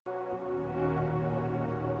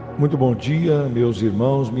Muito bom dia, meus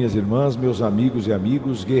irmãos, minhas irmãs, meus amigos e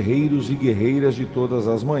amigos, guerreiros e guerreiras de todas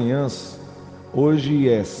as manhãs. Hoje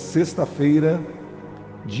é sexta-feira,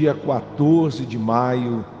 dia 14 de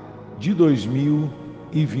maio de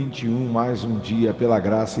 2021, mais um dia pela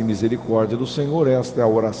graça e misericórdia do Senhor. Esta é a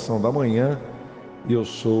oração da manhã e eu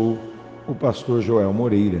sou o pastor Joel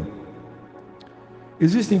Moreira.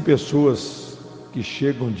 Existem pessoas que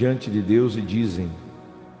chegam diante de Deus e dizem: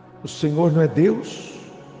 o Senhor não é Deus?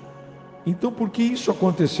 Então por que isso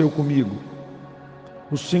aconteceu comigo?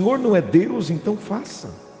 O Senhor não é Deus, então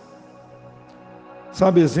faça.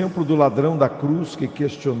 Sabe, exemplo do ladrão da cruz que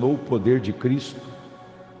questionou o poder de Cristo,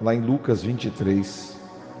 lá em Lucas 23.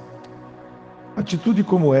 Atitude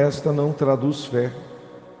como esta não traduz fé,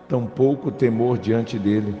 tampouco temor diante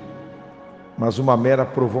dele, mas uma mera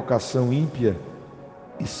provocação ímpia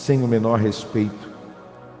e sem o menor respeito.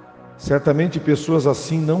 Certamente pessoas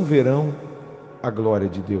assim não verão a glória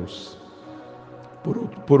de Deus.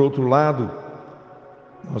 Por outro lado,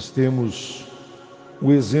 nós temos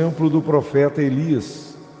o exemplo do profeta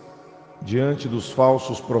Elias, diante dos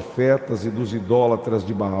falsos profetas e dos idólatras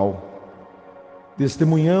de Baal.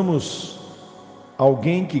 Testemunhamos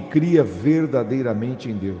alguém que cria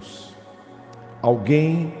verdadeiramente em Deus,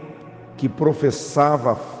 alguém que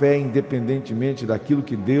professava a fé independentemente daquilo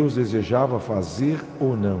que Deus desejava fazer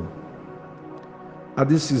ou não. A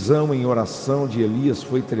decisão em oração de Elias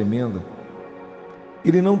foi tremenda.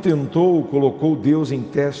 Ele não tentou ou colocou Deus em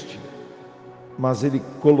teste, mas ele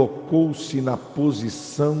colocou-se na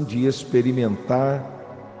posição de experimentar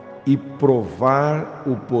e provar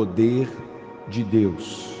o poder de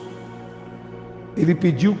Deus. Ele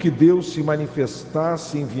pediu que Deus se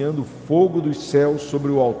manifestasse enviando fogo dos céus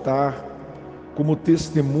sobre o altar, como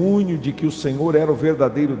testemunho de que o Senhor era o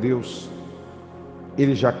verdadeiro Deus.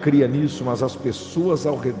 Ele já cria nisso, mas as pessoas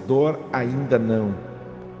ao redor ainda não.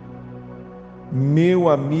 Meu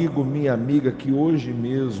amigo, minha amiga, que hoje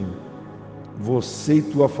mesmo você e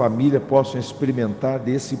tua família possam experimentar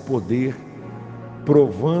desse poder,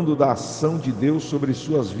 provando da ação de Deus sobre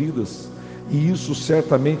suas vidas, e isso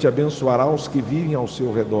certamente abençoará os que vivem ao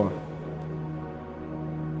seu redor.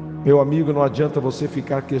 Meu amigo, não adianta você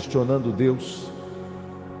ficar questionando Deus,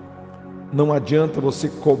 não adianta você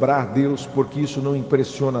cobrar Deus, porque isso não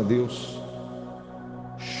impressiona Deus.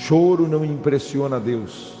 Choro não impressiona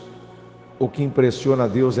Deus. O que impressiona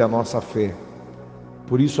Deus é a nossa fé.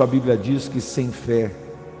 Por isso a Bíblia diz que sem fé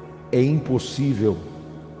é impossível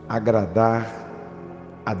agradar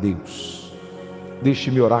a Deus.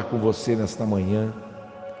 Deixe-me orar com você nesta manhã.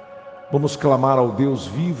 Vamos clamar ao Deus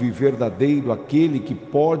vivo e verdadeiro, aquele que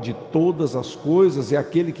pode todas as coisas, é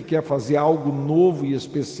aquele que quer fazer algo novo e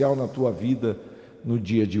especial na tua vida no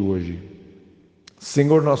dia de hoje.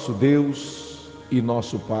 Senhor nosso Deus e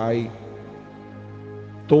nosso Pai,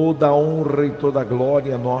 toda a honra e toda a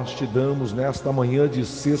glória nós te damos nesta manhã de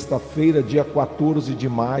sexta-feira, dia 14 de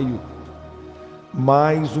maio,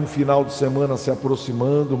 mais um final de semana se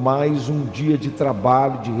aproximando, mais um dia de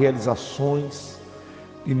trabalho, de realizações.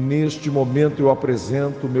 E neste momento eu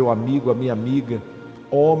apresento meu amigo, a minha amiga,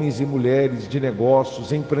 homens e mulheres de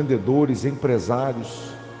negócios, empreendedores, empresários,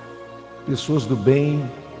 pessoas do bem,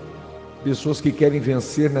 pessoas que querem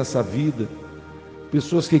vencer nessa vida,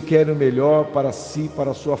 pessoas que querem o melhor para si,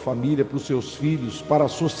 para a sua família, para os seus filhos, para a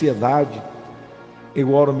sociedade.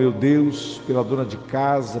 Eu oro, meu Deus, pela dona de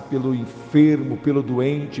casa, pelo enfermo, pelo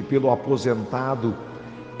doente, pelo aposentado.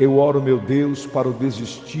 Eu oro, meu Deus, para o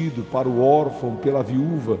desistido, para o órfão, pela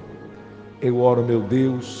viúva. Eu oro, meu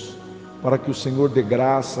Deus, para que o Senhor dê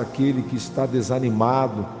graça àquele que está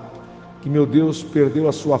desanimado, que, meu Deus, perdeu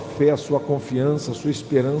a sua fé, a sua confiança, a sua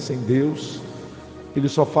esperança em Deus. Ele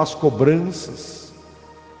só faz cobranças,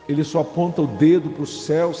 ele só aponta o dedo para o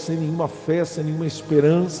céu sem nenhuma fé, sem nenhuma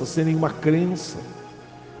esperança, sem nenhuma crença.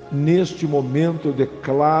 Neste momento eu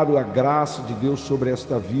declaro a graça de Deus sobre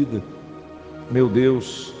esta vida. Meu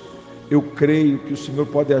Deus, eu creio que o Senhor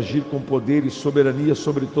pode agir com poder e soberania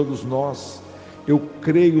sobre todos nós. Eu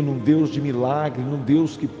creio num Deus de milagre, num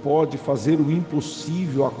Deus que pode fazer o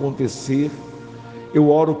impossível acontecer. Eu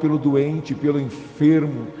oro pelo doente, pelo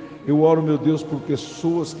enfermo. Eu oro, meu Deus, por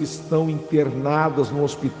pessoas que estão internadas no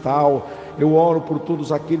hospital. Eu oro por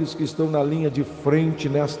todos aqueles que estão na linha de frente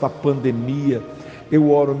nesta pandemia. Eu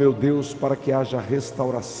oro, meu Deus, para que haja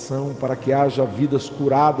restauração, para que haja vidas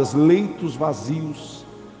curadas, leitos vazios.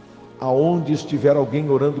 Aonde estiver alguém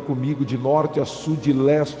orando comigo, de norte a sul, de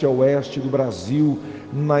leste a oeste do Brasil,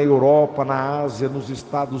 na Europa, na Ásia, nos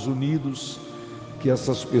Estados Unidos, que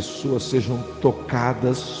essas pessoas sejam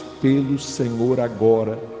tocadas pelo Senhor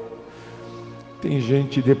agora. Tem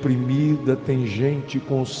gente deprimida, tem gente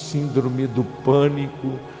com síndrome do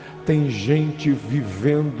pânico, Tem gente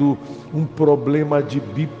vivendo um problema de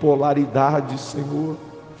bipolaridade, Senhor,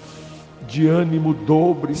 de ânimo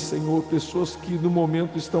dobre, Senhor, pessoas que no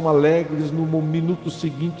momento estão alegres, no minuto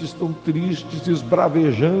seguinte estão tristes,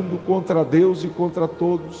 esbravejando contra Deus e contra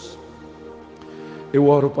todos. Eu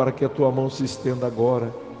oro para que a tua mão se estenda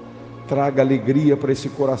agora, traga alegria para esse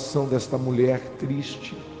coração desta mulher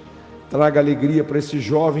triste, traga alegria para esse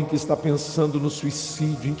jovem que está pensando no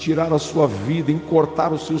suicídio, em tirar a sua vida, em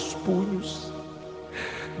cortar os seus punhos.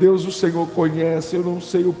 Deus, o Senhor conhece, eu não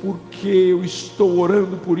sei o porquê eu estou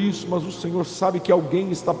orando por isso, mas o Senhor sabe que alguém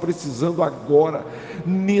está precisando agora,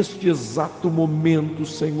 neste exato momento,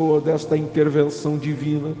 Senhor, desta intervenção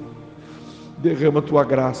divina. Derrama a tua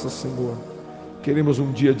graça, Senhor. Queremos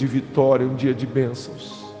um dia de vitória, um dia de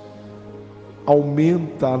bênçãos.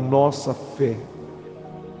 Aumenta a nossa fé,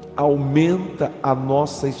 aumenta a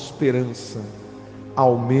nossa esperança,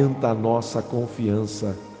 aumenta a nossa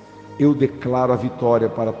confiança. Eu declaro a vitória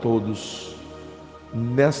para todos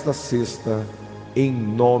nesta sexta, em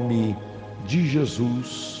nome de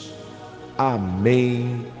Jesus.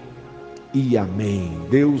 Amém e amém.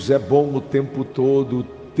 Deus é bom o tempo todo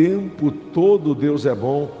Deus é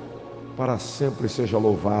bom, para sempre seja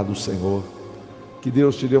louvado o Senhor. Que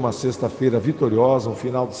Deus te dê uma sexta-feira vitoriosa, um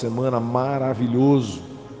final de semana maravilhoso.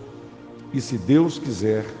 E se Deus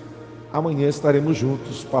quiser, amanhã estaremos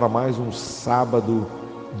juntos para mais um sábado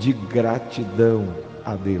de gratidão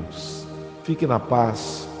a Deus. Fique na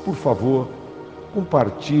paz, por favor,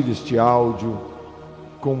 compartilhe este áudio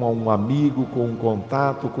com um amigo, com um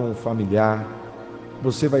contato, com um familiar.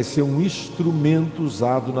 Você vai ser um instrumento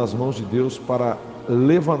usado nas mãos de Deus para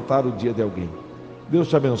levantar o dia de alguém. Deus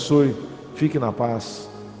te abençoe, fique na paz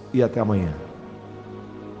e até amanhã.